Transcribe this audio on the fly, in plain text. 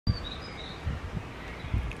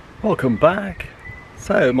Welcome back.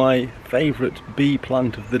 So my favourite bee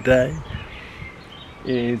plant of the day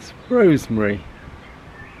is rosemary.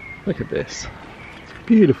 Look at this, it's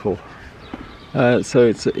beautiful. So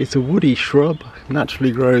it's a woody shrub,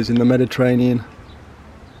 naturally grows in the Mediterranean.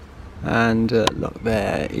 And look,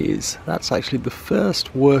 that's actually the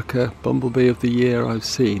first worker bumblebee of the year I've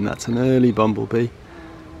seen. That's an early bumblebee,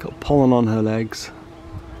 got pollen on her legs.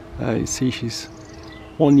 You see she's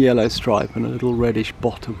one yellow stripe and a little reddish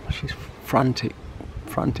bottom. She's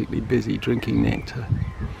frantically busy drinking nectar.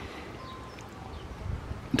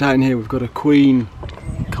 Down here we've got a queen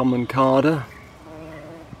common carder.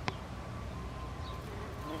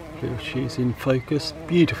 Here she's in focus.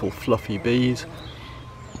 Beautiful fluffy bees.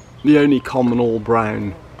 The only common all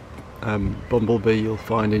brown bumblebee you'll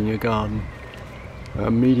find in your garden.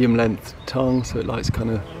 Medium length tongue, so it likes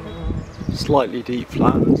kind of slightly deep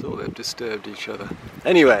flowers, or they've disturbed each other.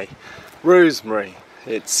 Anyway, rosemary.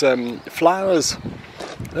 It's flowers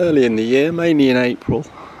early in the year, mainly in April.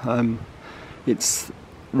 It's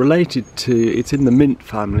in the mint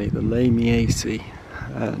family, the Lamiaceae,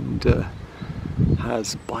 and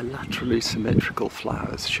has bilaterally symmetrical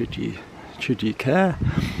flowers should you care.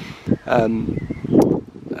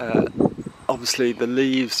 Obviously the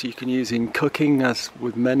leaves you can use in cooking, as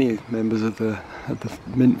with many members of the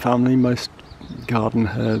mint family. Most garden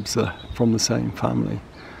herbs are from the same family.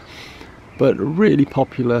 But a really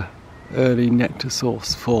popular early nectar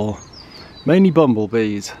source for mainly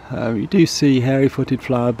bumblebees. You do see hairy-footed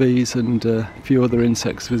flower bees and a few other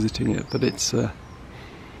insects visiting it, but it's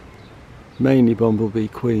mainly bumblebee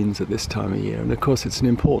queens at this time of year. And of course it's an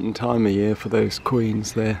important time of year for those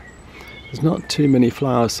queens. There's not too many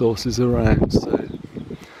flower sources around, so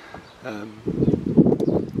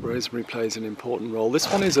rosemary plays an important role. This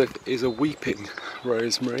one is a weeping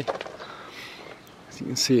rosemary. As you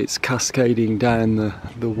can see, it's cascading down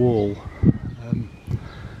the wall,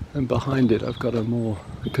 and behind it I've got a more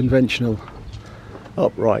conventional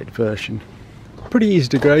upright version. Pretty easy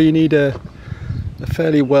to grow. You need a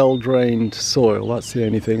fairly well drained soil, that's the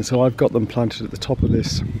only thing. So I've got them planted at the top of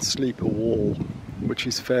this sleeper wall, which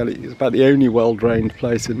is about the only well drained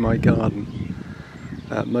place in my garden.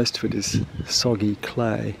 Most of it is soggy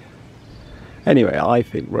clay. Anyway, I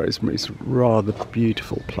think rosemary's a rather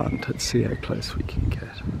beautiful plant. Let's see how close we can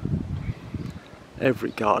get.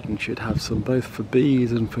 Every garden should have some, both for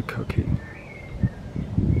bees and for cooking.